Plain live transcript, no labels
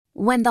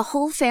When the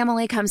whole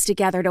family comes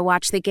together to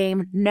watch the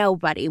game,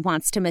 nobody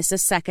wants to miss a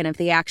second of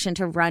the action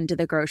to run to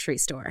the grocery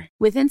store.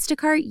 With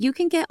Instacart, you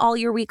can get all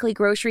your weekly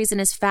groceries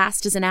in as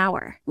fast as an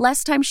hour.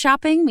 Less time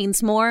shopping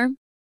means more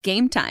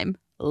game time.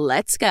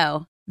 Let's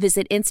go.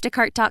 Visit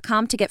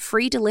instacart.com to get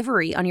free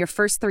delivery on your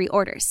first 3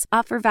 orders.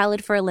 Offer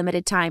valid for a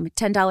limited time.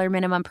 $10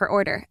 minimum per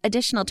order.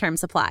 Additional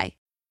terms apply.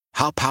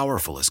 How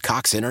powerful is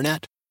Cox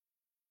Internet?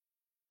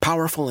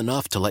 Powerful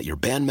enough to let your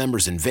band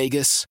members in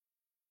Vegas,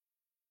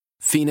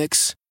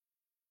 Phoenix,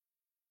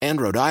 and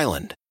Rhode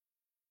Island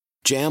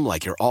jam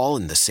like you're all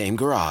in the same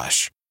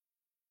garage.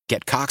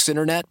 Get Cox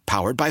Internet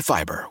powered by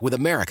fiber with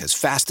America's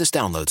fastest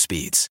download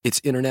speeds.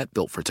 It's internet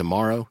built for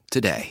tomorrow,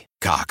 today.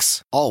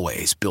 Cox,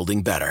 always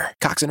building better.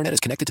 Cox Internet is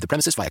connected to the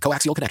premises via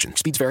coaxial connection.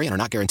 Speeds vary and are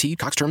not guaranteed.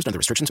 Cox terms and other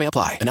restrictions may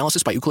apply.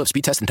 Analysis by Ookla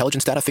Speed Test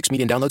Intelligence Data. Fixed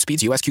median download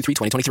speeds. US Q3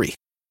 2023.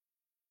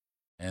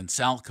 And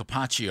Sal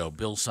Capaccio,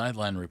 Bill's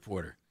sideline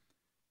reporter,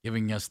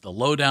 giving us the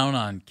lowdown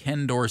on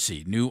Ken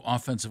Dorsey, new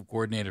offensive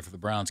coordinator for the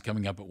Browns,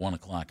 coming up at 1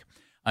 o'clock.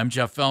 I'm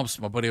Jeff Phelps.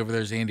 My buddy over there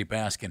is Andy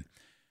Baskin.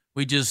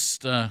 We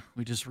just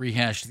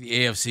rehashed the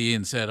AFC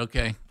and said,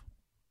 okay,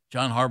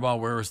 John Harbaugh,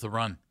 where was the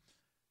run?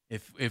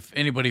 If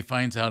anybody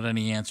finds out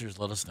any answers,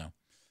 let us know.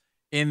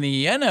 In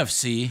the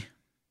NFC,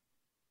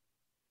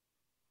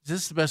 is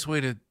this the best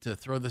way to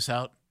throw this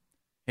out?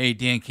 Hey,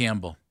 Dan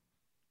Campbell,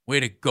 way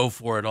to go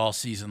for it all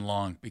season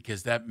long,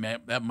 because that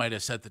might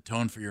have set the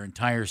tone for your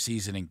entire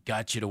season and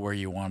got you to where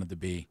you wanted to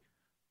be,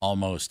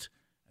 almost.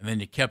 And then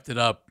you kept it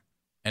up,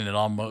 and it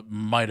almost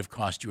might have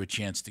cost you a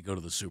chance to go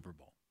to the Super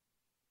Bowl.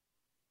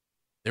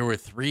 There were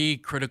 3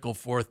 critical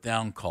 4th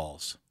down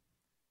calls,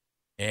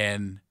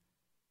 and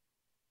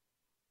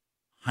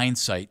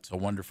hindsight's a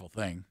wonderful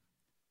thing.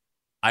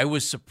 I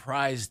was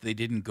surprised they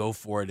didn't go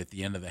for it at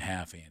the end of the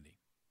half, Andy.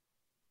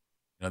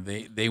 You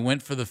know, they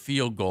went for the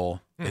field goal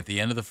at the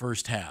end of the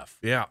first half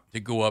to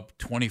go up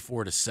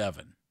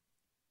 24-7.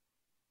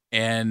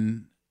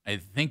 And I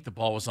think the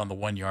ball was on the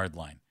 1-yard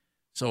line.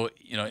 So,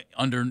 you know,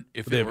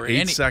 if there were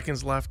 8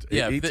 seconds left,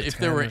 if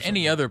there were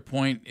any other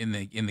point in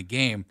the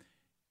game,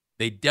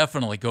 they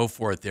definitely go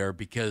for it there,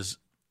 because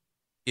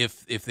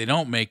if they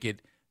don't make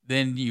it,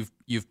 then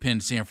you've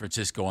pinned San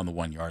Francisco on the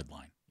 1-yard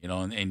line, you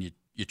know, and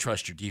you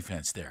trust your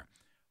defense there.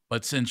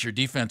 But since your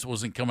defense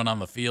wasn't coming on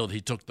the field,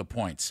 he took the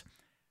points.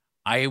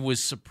 I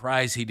was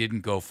surprised he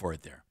didn't go for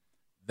it there.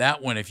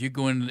 That one, if you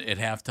go in at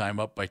halftime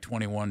up by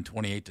 21,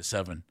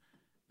 28-7,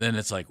 then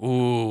it's like,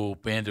 ooh,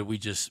 Bandit,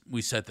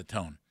 we set the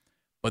tone.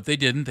 But they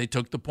didn't. They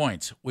took the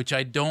points, which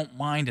I don't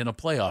mind in a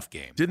playoff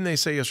game. Didn't they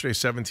say yesterday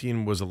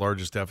 17 was the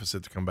largest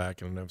deficit to come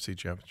back in an NFC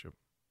championship?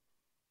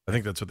 I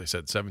think that's what they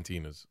said.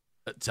 17 is.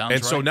 That sounds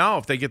and right. so now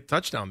if they get the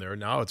touchdown there,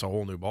 now it's a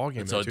whole new ballgame.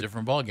 It's a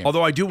different ballgame.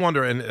 Although I do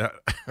wonder, and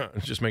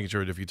just making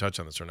sure if you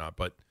touch on this or not,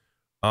 but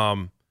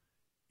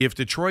if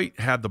Detroit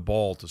had the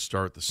ball to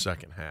start the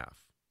second half,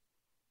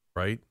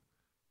 right,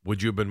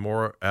 would you have been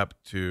more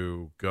apt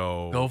to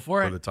go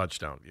for the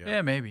touchdown?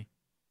 Yeah, maybe.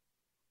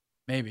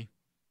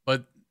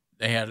 But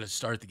they had to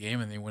start the game,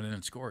 and they went in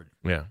and scored.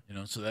 Yeah. You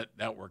know, so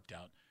that worked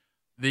out.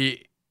 Then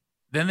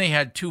they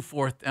had 2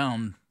 4th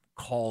down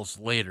calls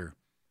later.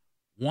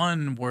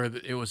 One where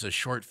it was a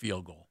short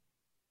field goal,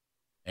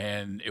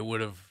 and it would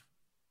have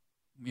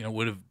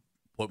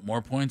put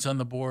more points on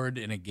the board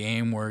in a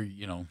game where,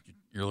 you know,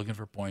 you're looking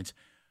for points.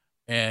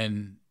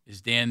 And as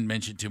Dan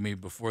mentioned to me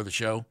before the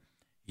show,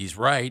 he's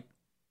right.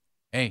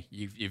 Hey,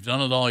 you've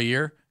done it all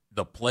year.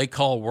 The play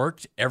call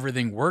worked.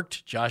 Everything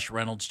worked. Josh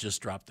Reynolds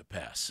just dropped a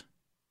pass.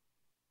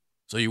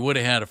 So you would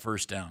have had a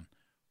first down.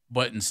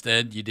 But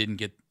instead, you didn't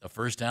get a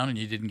first down and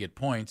you didn't get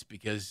points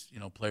because, you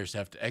know, players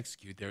have to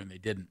execute there, and they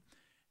didn't.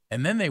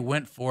 And then they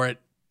went for it,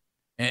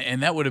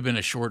 and that would have been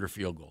a shorter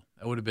field goal.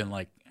 That would have been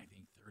like, I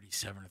think,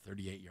 37 or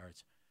 38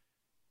 yards.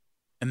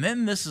 And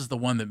then this is the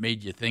one that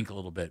made you think a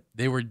little bit.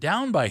 They were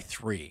down by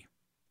 3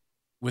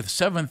 with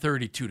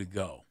 7:32 to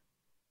go.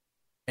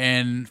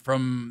 And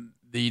from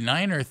the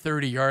Niner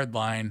 30-yard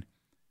line,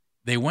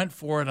 they went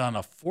for it on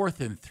a 4th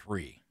and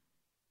 3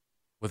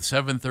 with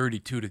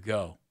 7:32 to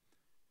go.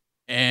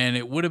 And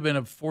it would have been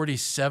a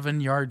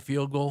 47-yard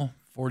field goal,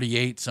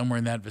 48, somewhere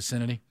in that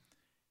vicinity.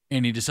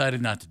 And he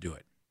decided not to do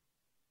it.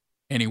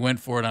 And he went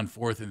for it on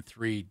 4th and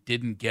 3,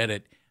 didn't get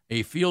it.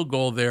 A field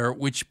goal there,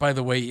 which, by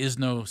the way, is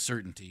no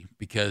certainty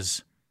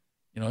because,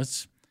 you know,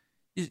 it's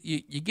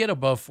you get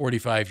above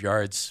 45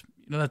 yards,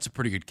 you know, that's a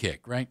pretty good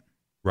kick, right?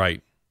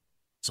 Right.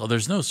 So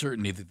there's no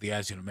certainty that the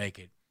guy's going to make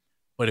it.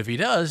 But if he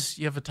does,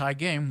 you have a tie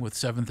game with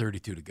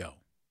 7:32 to go.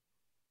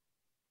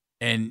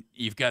 And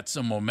you've got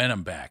some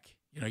momentum back.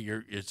 You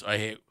know,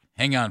 hey,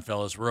 hang on,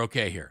 fellas, we're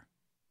okay here.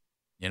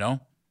 You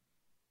know?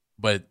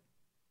 But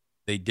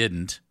they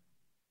didn't.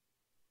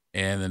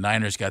 And the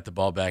Niners got the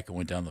ball back and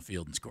went down the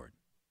field and scored.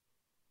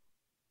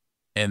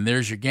 And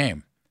there's your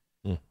game.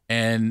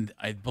 And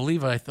I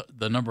believe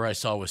the number I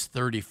saw was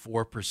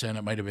 34%.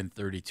 It might have been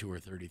 32 or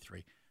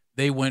 33.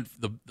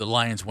 The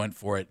Lions went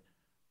for it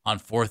on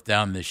 4th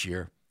down this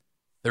year,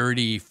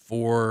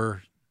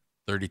 34,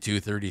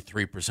 32,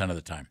 33% of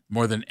the time,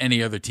 more than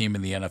any other team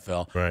in the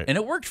NFL. Right. And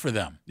it worked for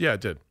them. Yeah,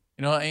 it did.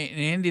 You know, and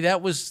Andy,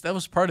 that was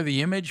part of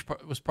the image,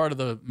 was part of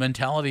the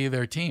mentality of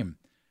their team.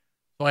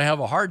 So I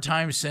have a hard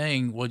time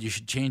saying, well, you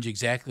should change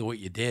exactly what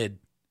you did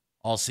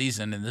all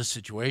season in this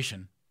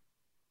situation.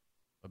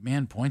 But,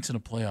 man, points in a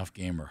playoff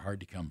game are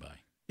hard to come by.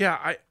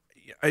 Yeah,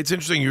 it's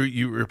interesting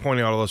you were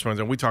pointing out all those points,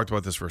 and we talked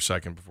about this for a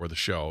second before the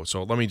show.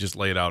 So let me just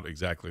lay it out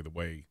exactly the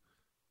way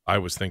I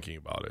was thinking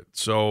about it.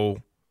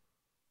 So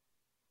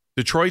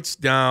Detroit's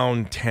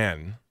down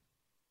 10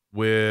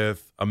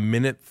 with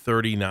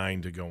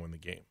 1:39 to go in the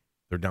game.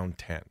 They're down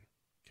 10,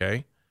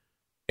 okay?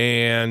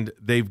 And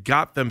they've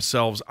got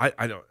themselves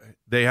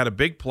they had a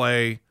big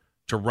play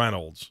to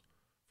Reynolds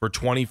for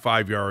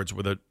 25 yards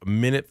with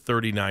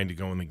 1:39 to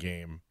go in the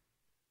game.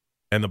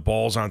 And the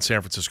ball's on San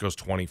Francisco's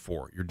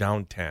 24. You're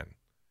down 10.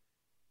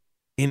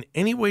 In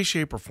any way,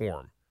 shape, or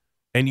form,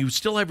 and you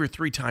still have your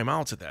 3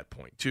 timeouts at that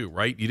point too,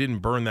 right? You didn't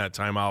burn that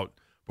timeout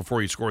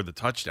before you scored the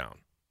touchdown,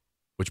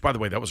 which, by the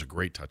way, that was a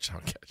great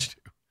touchdown catch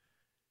too.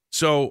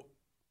 So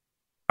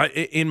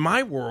in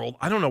my world,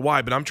 I don't know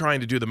why, but I'm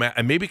trying to do the math,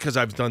 and maybe because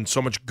I've done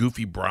so much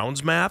goofy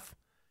Browns math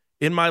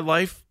in my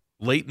life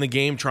late in the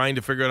game, trying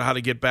to figure out how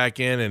to get back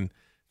in and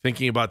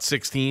thinking about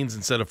 16s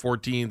instead of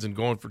 14s and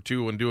going for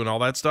 2 and doing all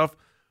that stuff.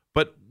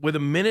 But with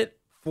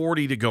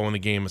 1:40 to go in the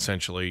game,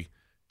 essentially,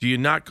 do you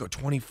not go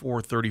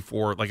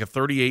 24-34, like a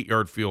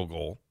 38-yard field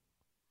goal,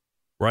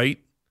 right?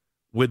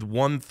 With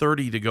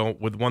 1:30 to go,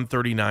 with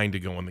 1:39 to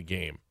go in the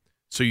game.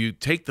 So you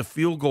take the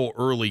field goal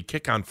early,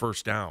 kick on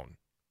first down.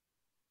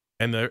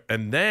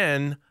 And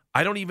then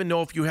I don't even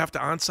know if you have to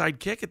onside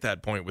kick at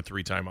that point with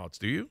 3 timeouts,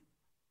 do you?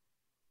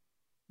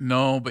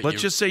 No, but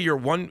let's just say you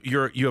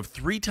have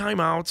 3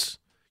 timeouts.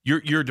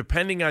 You're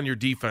depending on your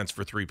defense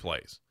for 3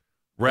 plays.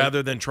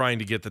 Rather than trying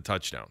to get the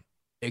touchdown.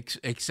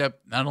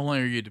 Except not only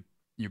are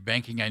you're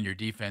banking on your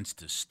defense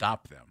to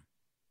stop them.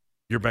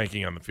 You're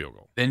banking on the field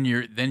goal. Then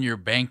you're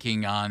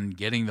banking on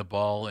getting the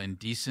ball in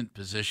decent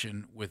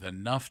position with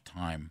enough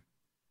time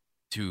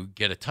to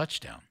get a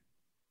touchdown.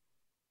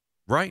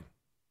 Right.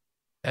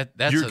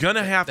 You're going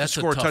to have to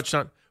score a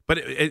touchdown.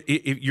 But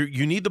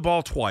you need the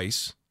ball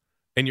twice,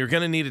 and you're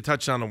going to need a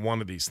touchdown on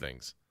one of these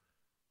things.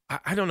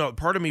 I don't know.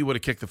 Part of me would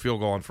have kicked the field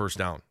goal on first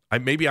down.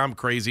 Maybe I'm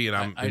crazy and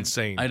I'm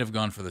insane. I'd have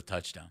gone for the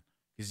touchdown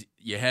because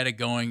you had it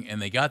going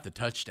and they got the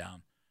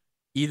touchdown.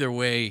 Either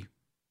way,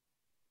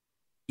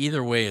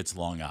 it's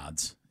long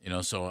odds. You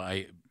know, so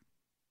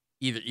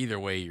either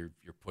way, you're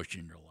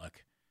pushing your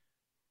luck.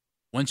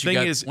 Once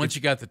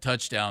you got the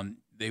touchdown,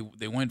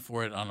 they went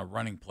for it on a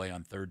running play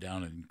on 3rd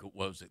down and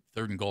what was it,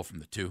 3rd and goal from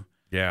the 2.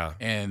 Yeah,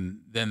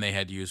 and then they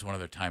had to use one of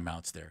their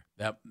timeouts there.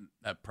 That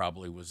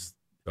probably was.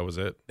 That was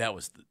it. That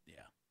was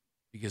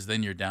because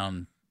then you're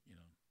down,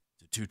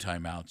 to 2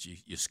 timeouts.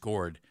 You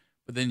scored,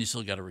 but then you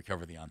still got to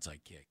recover the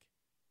onside kick.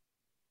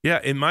 Yeah,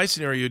 in my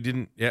scenario, you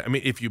didn't. Yeah, I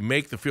mean, if you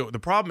make the field, the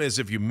problem is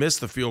if you miss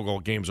the field goal,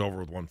 game's over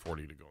with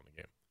 1:40 to go in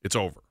the game. It's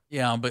over.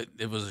 Yeah, but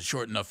it was a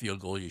short enough field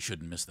goal. You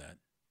shouldn't miss that.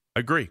 I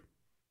agree.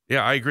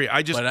 Yeah, I agree.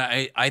 I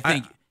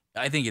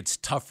think it's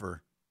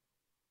tougher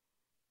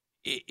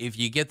if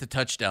you get the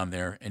touchdown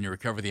there and you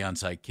recover the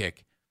onside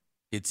kick.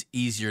 It's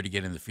easier to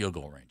get in the field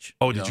goal range.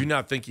 Oh, did you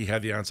not think he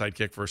had the onside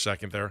kick for a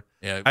second there?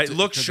 Yeah, it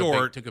looked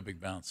short. Took a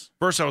big bounce.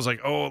 First, I was like,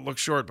 "Oh, it looks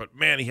short," but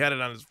man, he had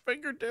it on his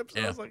fingertips.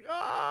 And I was like,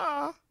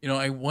 "Ah."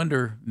 I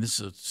wonder.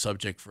 This is a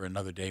subject for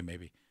another day,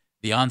 maybe.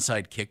 The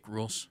onside kick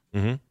rules.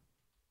 Mm-hmm.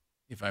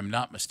 If I'm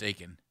not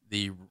mistaken,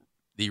 the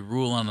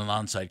rule on an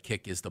onside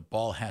kick is the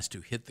ball has to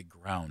hit the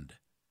ground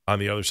on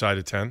the other side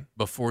of 10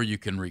 before you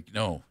can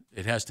no.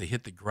 It has to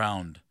hit the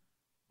ground,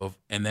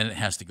 and then it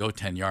has to go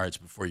 10 yards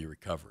before you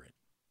recover it.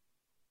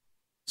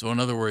 So,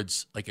 in other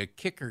words, like a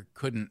kicker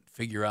couldn't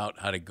figure out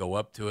how to go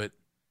up to it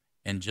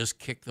and just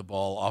kick the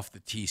ball off the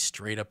tee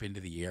straight up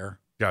into the air.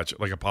 Gotcha.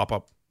 Like a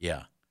pop-up?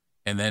 Yeah.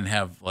 And then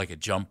have like a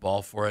jump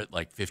ball for it,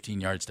 like 15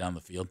 yards down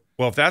the field.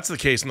 Well, if that's the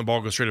case and the ball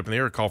goes straight up in the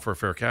air, call for a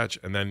fair catch,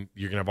 and then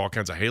you're going to have all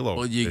kinds of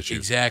halo issues.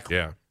 Exactly.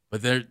 Yeah.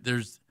 But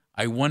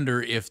I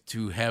wonder if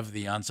to have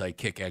the onside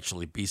kick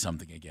actually be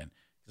something again.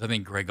 Because I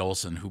think Greg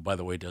Olson, who, by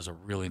the way, does a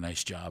really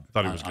nice job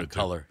on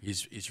color.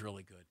 He's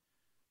really good.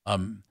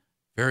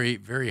 Very,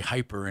 very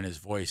hyper in his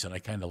voice, and I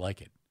kind of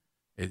like it.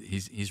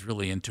 He's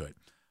really into it.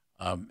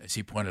 As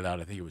he pointed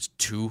out, I think it was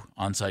 2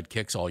 onside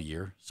kicks all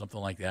year, something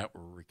like that,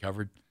 were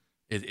recovered.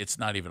 It's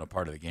not even a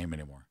part of the game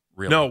anymore.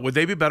 Really. No, would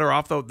they be better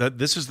off though? That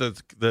this is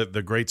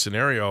the great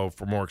scenario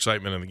for more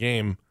excitement in the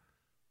game.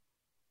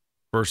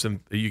 First,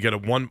 you get a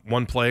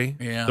one play,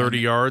 30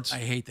 yards. I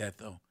hate that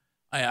though.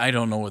 I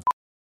don't know what.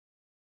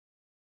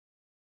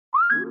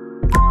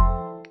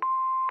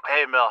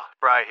 Hey, Mel,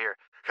 Bri here.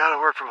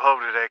 Gotta work from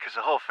home today because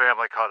the whole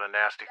family caught a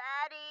nasty.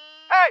 Daddy!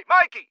 Hey,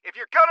 Mikey, if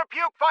you're gonna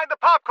puke, find the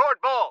popcorn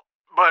bowl.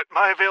 But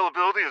my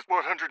availability is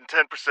 110%.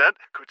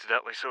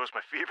 Coincidentally, so is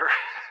my fever.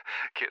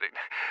 Kidding.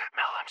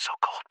 Mel, I'm so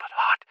cold but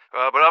hot.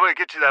 But I'm gonna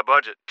get you that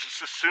budget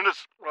just as soon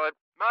as...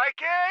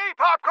 Mikey,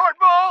 popcorn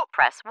bowl!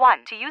 Press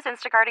 1 to use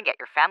Instacart and get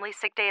your family's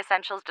sick day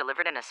essentials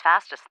delivered in as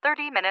fast as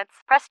 30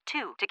 minutes. Press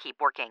 2 to keep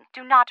working.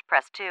 Do not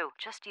press 2.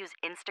 Just use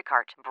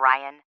Instacart,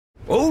 Brian.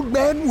 Old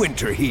Man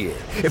Winter here.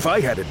 If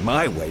I had it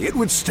my way, it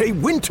would stay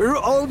winter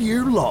all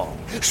year long.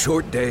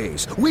 Short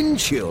days, wind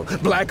chill,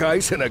 black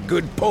ice, and a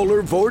good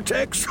polar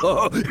vortex.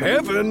 Oh,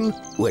 heaven!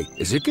 Wait,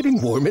 is it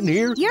getting warm in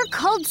here? Your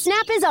cold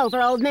snap is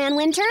over, Old Man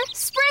Winter.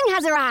 Spring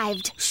has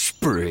arrived.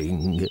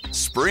 Spring.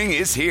 Spring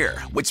is here,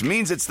 which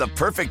means it's the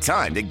perfect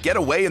time to get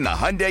away in the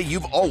Hyundai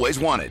you've always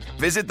wanted.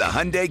 Visit the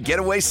Hyundai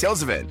Getaway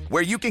Sales Event,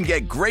 where you can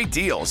get great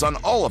deals on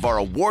all of our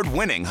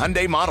award-winning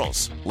Hyundai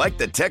models, like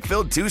the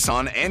tech-filled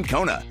Tucson and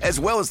Kona, as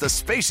well as the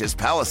spacious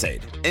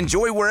Palisade.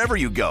 Enjoy wherever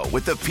you go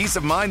with the peace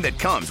of mind that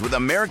comes with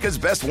America's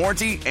best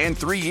warranty and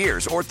 3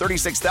 years or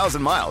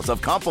 36,000 miles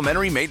of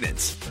complimentary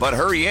maintenance. But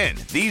hurry in,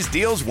 these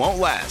deals won't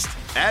last.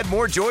 Add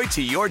more joy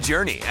to your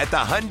journey at the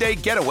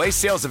Hyundai Getaway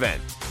Sales Event.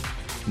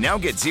 Now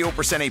get 0%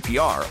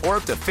 APR or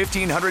up to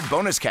 $1,500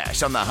 bonus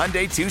cash on the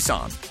Hyundai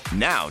Tucson.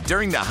 Now,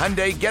 during the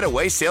Hyundai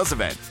Getaway Sales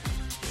Event.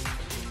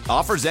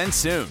 Offers end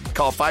soon.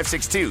 Call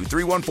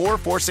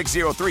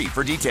 562-314-4603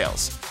 for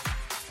details.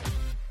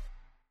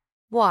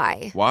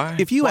 Why? Why?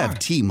 If you have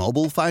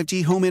T-Mobile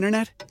 5G home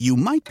internet, you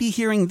might be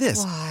hearing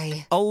this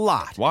Why? a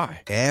lot.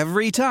 Why?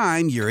 Every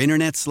time your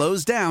internet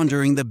slows down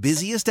during the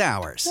busiest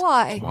hours.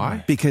 Why?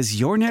 Why? Because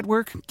your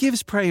network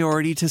gives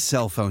priority to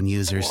cell phone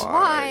users.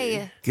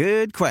 Why?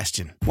 Good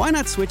question. Why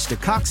not switch to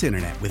Cox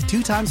Internet with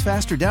 2 times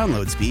faster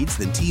download speeds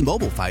than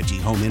T-Mobile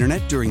 5G home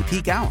internet during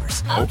peak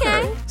hours?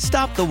 Okay.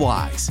 Stop the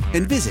whys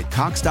and visit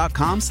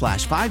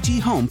cox.com/5G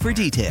home for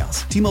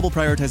details. T-Mobile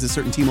prioritizes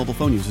certain T-Mobile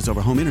phone users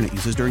over home internet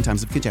users during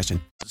times of congestion.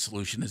 The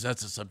solution is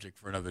that's a subject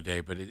for another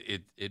day, but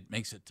it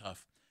makes it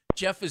tough.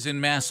 Jeff is in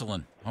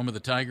Massillon, home of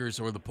the Tigers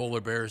or the Polar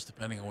Bears,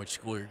 depending on which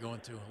school you're going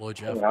to. Hello,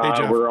 Jeff. Hey,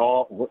 Jeff. We're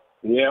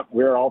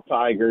all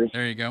Tigers.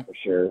 There you go. For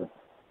sure.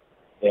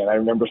 And I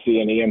remember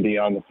seeing Andy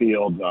on the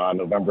field on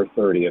November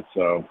 30th.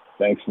 So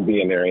thanks for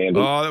being there, Andy.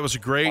 Oh, that was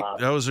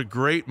a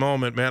great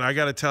moment, man. I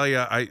got to tell you,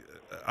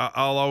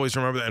 I'll always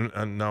remember that.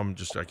 And now I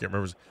can't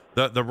remember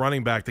the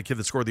running back, the kid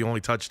that scored the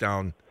only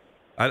touchdown.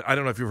 I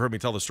don't know if you've heard me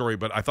tell the story,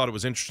 but I thought it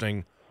was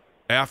interesting.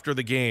 After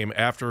the game,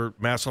 after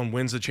Massillon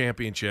wins the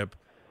championship,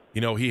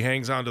 he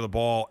hangs onto the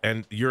ball,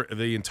 and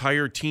the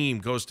entire team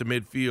goes to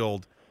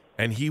midfield,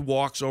 and he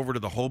walks over to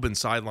the Hoban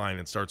sideline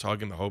and starts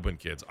hugging the Hoban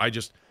kids.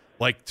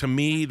 To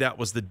me, that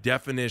was the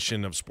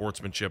definition of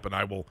sportsmanship, and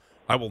I will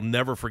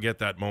never forget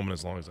that moment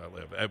as long as I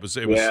live. It was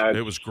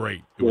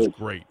great. It was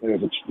great.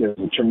 It was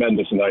a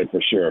tremendous night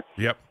for sure.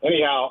 Yep.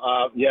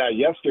 Anyhow,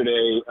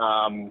 yesterday,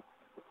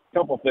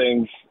 couple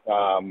things.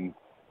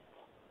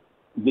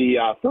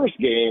 The first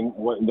game,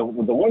 the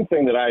one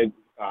thing that I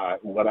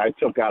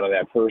took out of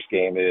that first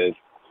game is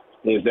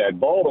that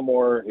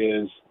Baltimore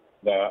is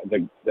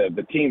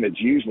the team that's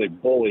usually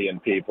bullying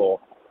people,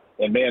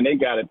 and man, they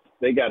got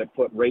it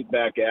put right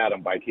back at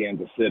them by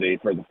Kansas City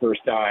for the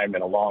first time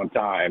in a long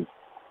time,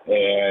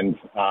 and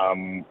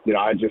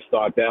I just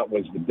thought that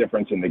was the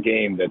difference in the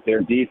game, that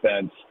their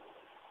defense,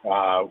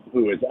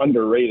 who is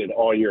underrated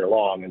all year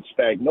long, and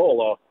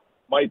Spagnuolo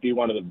might be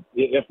one of the,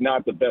 if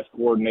not the best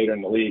coordinator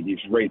in the league. He's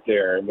right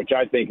there, which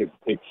I think is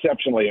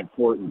exceptionally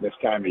important this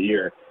time of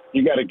year.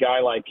 You got a guy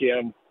like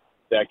him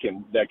that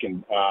can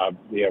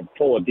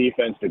pull a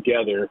defense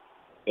together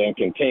and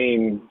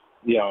contain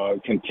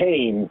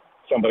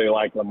somebody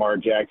like Lamar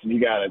Jackson. You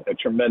got a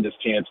tremendous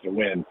chance to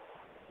win.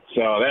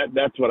 So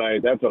that's what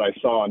I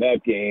saw in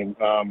that game.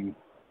 And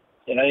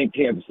I think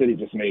Kansas City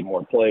just made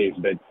more plays.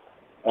 But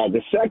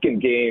the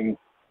second game,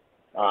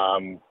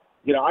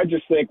 I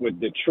just think with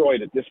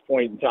Detroit at this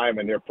point in time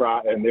in their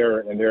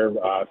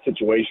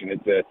situation,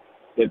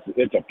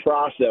 it's a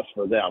process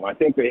for them. I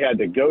think they had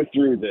to go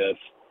through this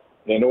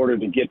in order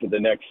to get to the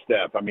next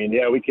step. I mean,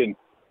 we can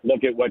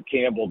look at what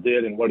Campbell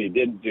did and what he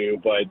didn't do,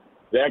 but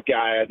that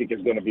guy I think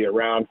is going to be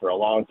around for a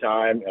long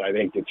time. And I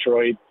think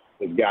Detroit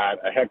has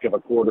got a heck of a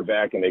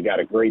quarterback, and they got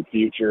a great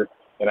future.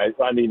 And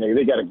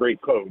they got a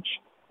great coach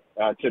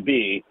to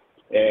be.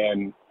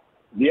 And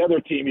the other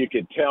team you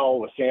could tell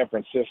was San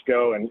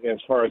Francisco, and as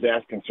far as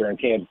that's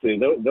concerned, Kansas City.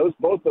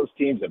 Both those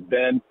teams have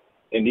been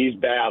in these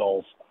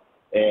battles,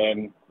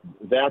 and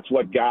that's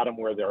what got them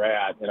where they're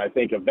at. And I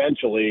think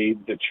eventually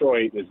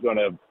Detroit is going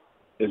to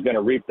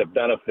reap the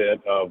benefit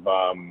of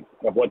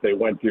what they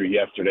went through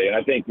yesterday. And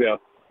I think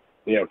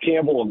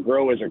Campbell will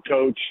grow as a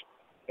coach,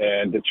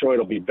 and Detroit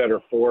will be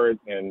better for it.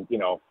 And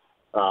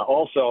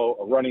also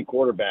a running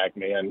quarterback,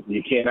 man,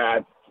 you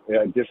cannot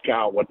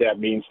discount what that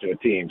means to a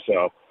team.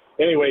 So.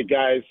 Anyway,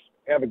 guys,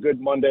 have a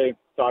good Monday.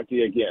 Talk to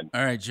you again.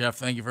 All right, Jeff,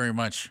 thank you very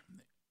much.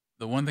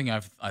 The one thing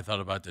I thought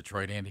about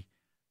Detroit, Andy,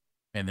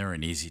 and they're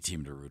an easy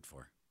team to root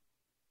for.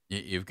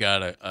 You've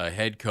got a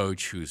head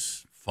coach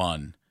who's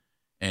fun,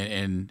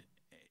 and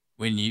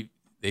when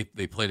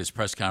they played his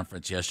press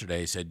conference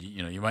yesterday, he said,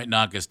 you might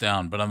knock us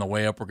down, but on the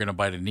way up, we're going to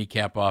bite a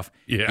kneecap off.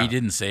 Yeah. He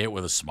didn't say it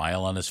with a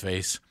smile on his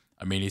face.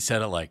 I mean, he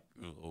said it like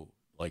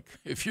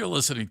if you're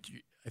listening,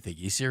 I think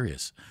he's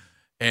serious.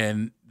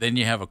 And then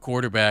you have a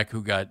quarterback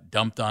who got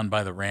dumped on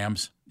by the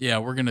Rams. Yeah,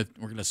 we're gonna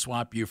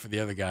swap you for the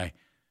other guy,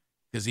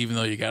 because even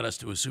though you got us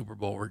to a Super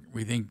Bowl,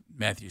 we think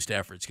Matthew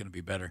Stafford's going to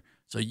be better.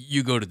 So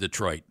you go to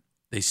Detroit.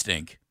 They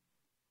stink.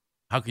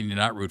 how can you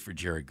not root for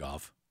Jared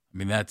Goff? I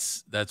mean,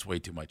 that's way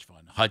too much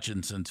fun.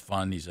 Hutchinson's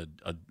fun. He's a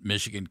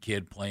Michigan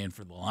kid playing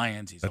for the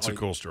Lions. That's a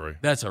cool story.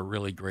 That's a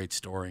really great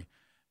story.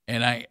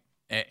 And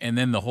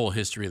then the whole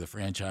history of the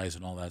franchise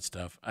and all that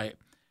stuff.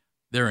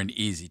 They're an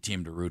easy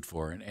team to root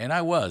for, and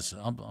I was.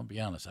 I'll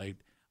be honest. I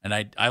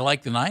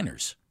like the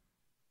Niners.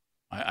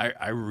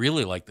 I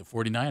really like the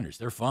 49ers.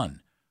 They're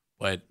fun.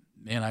 But,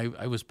 man,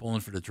 I was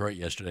pulling for Detroit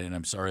yesterday, and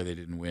I'm sorry they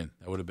didn't win.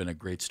 That would have been a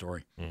great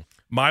story.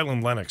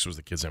 Mylan Lennox was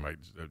the kid's name. I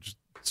just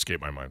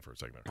escaped my mind for a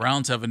second.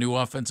 Browns have a new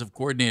offensive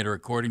coordinator,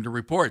 according to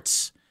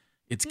reports.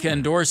 It's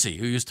Ken Dorsey,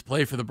 who used to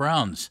play for the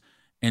Browns,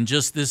 and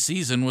just this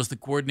season was the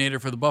coordinator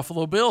for the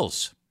Buffalo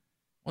Bills.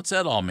 What's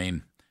that all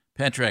mean?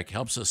 Patrick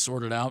helps us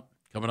sort it out.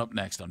 Coming up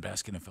next on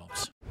Baskin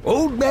Phelps.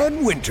 Old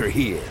Man Winter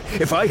here.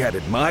 If I had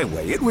it my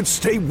way, it would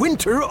stay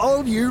winter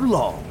all year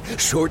long.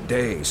 Short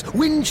days,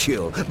 wind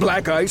chill,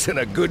 black ice, and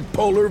a good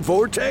polar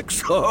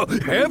vortex. Oh,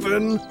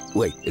 heaven.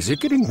 Wait, is it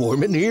getting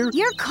warm in here?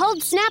 Your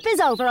cold snap is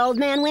over, Old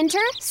Man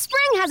Winter.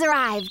 Spring has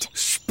arrived.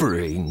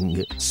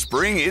 Spring.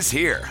 Spring is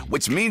here,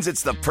 which means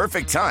it's the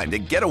perfect time to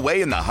get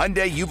away in the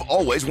Hyundai you've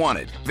always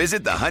wanted.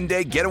 Visit the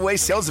Hyundai Getaway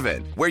Sales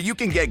Event, where you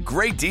can get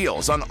great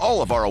deals on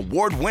all of our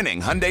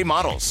award-winning Hyundai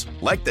models,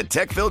 like the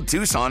tech-filled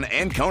Tucson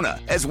and Kona,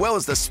 as well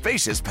as the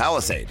spacious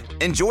Palisade.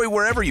 Enjoy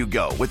wherever you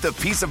go with the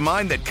peace of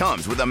mind that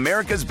comes with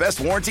America's best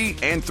warranty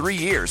and 3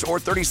 years or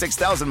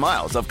 36,000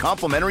 miles of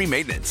complimentary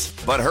maintenance.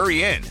 But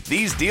hurry in,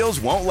 these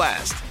deals won't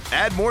last.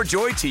 Add more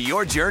joy to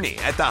your journey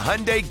at the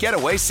Hyundai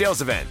Getaway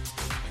Sales Event.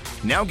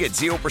 Now get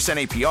 0%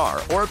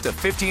 APR or up to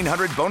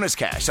 $1,500 bonus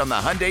cash on the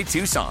Hyundai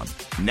Tucson.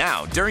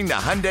 Now, during the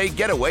Hyundai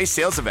Getaway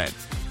Sales Event.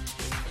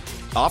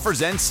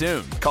 Offers end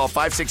soon. Call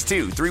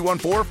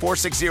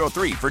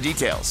 562-314-4603 for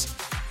details.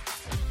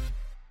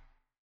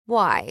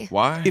 Why?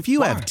 Why? If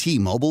you have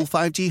T-Mobile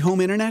 5G home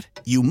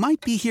internet, you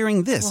might be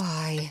hearing this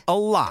Why? a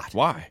lot.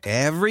 Why?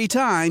 Every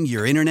time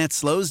your internet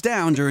slows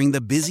down during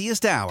the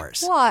busiest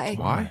hours. Why?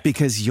 Why?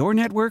 Because your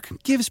network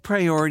gives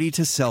priority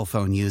to cell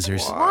phone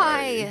users.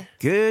 Why?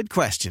 Good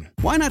question.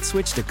 Why not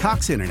switch to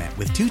Cox Internet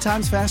with 2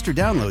 times faster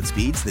download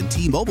speeds than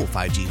T-Mobile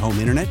 5G home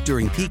internet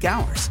during peak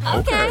hours?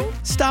 Okay.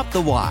 Stop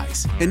the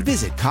whys and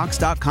visit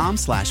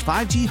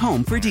cox.com/5G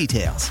home for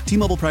details.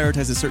 T-Mobile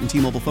prioritizes certain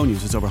T-Mobile phone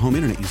users over home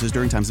internet users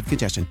during times of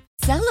congestion.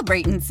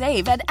 Celebrate and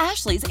save at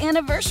Ashley's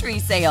Anniversary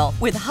Sale.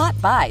 With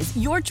Hot Buys,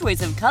 your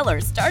choice of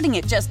colors starting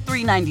at just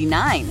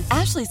 $3.99.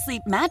 Ashley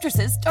Sleep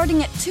mattresses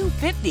starting at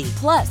 $2.50.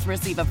 Plus,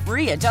 receive a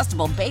free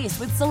adjustable base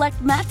with select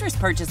mattress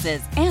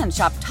purchases. And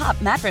shop top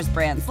mattress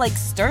brands like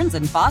Stearns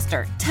 &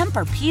 Foster,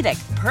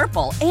 Tempur-Pedic,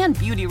 Purple, and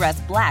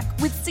Beautyrest Black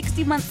with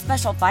 60-month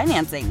special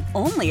financing.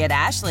 Only at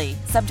Ashley.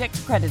 Subject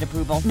to credit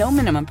approval. No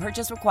minimum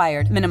purchase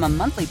required. Minimum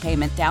monthly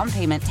payment, down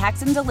payment,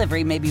 tax, and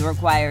delivery may be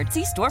required.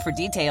 See store for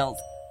details.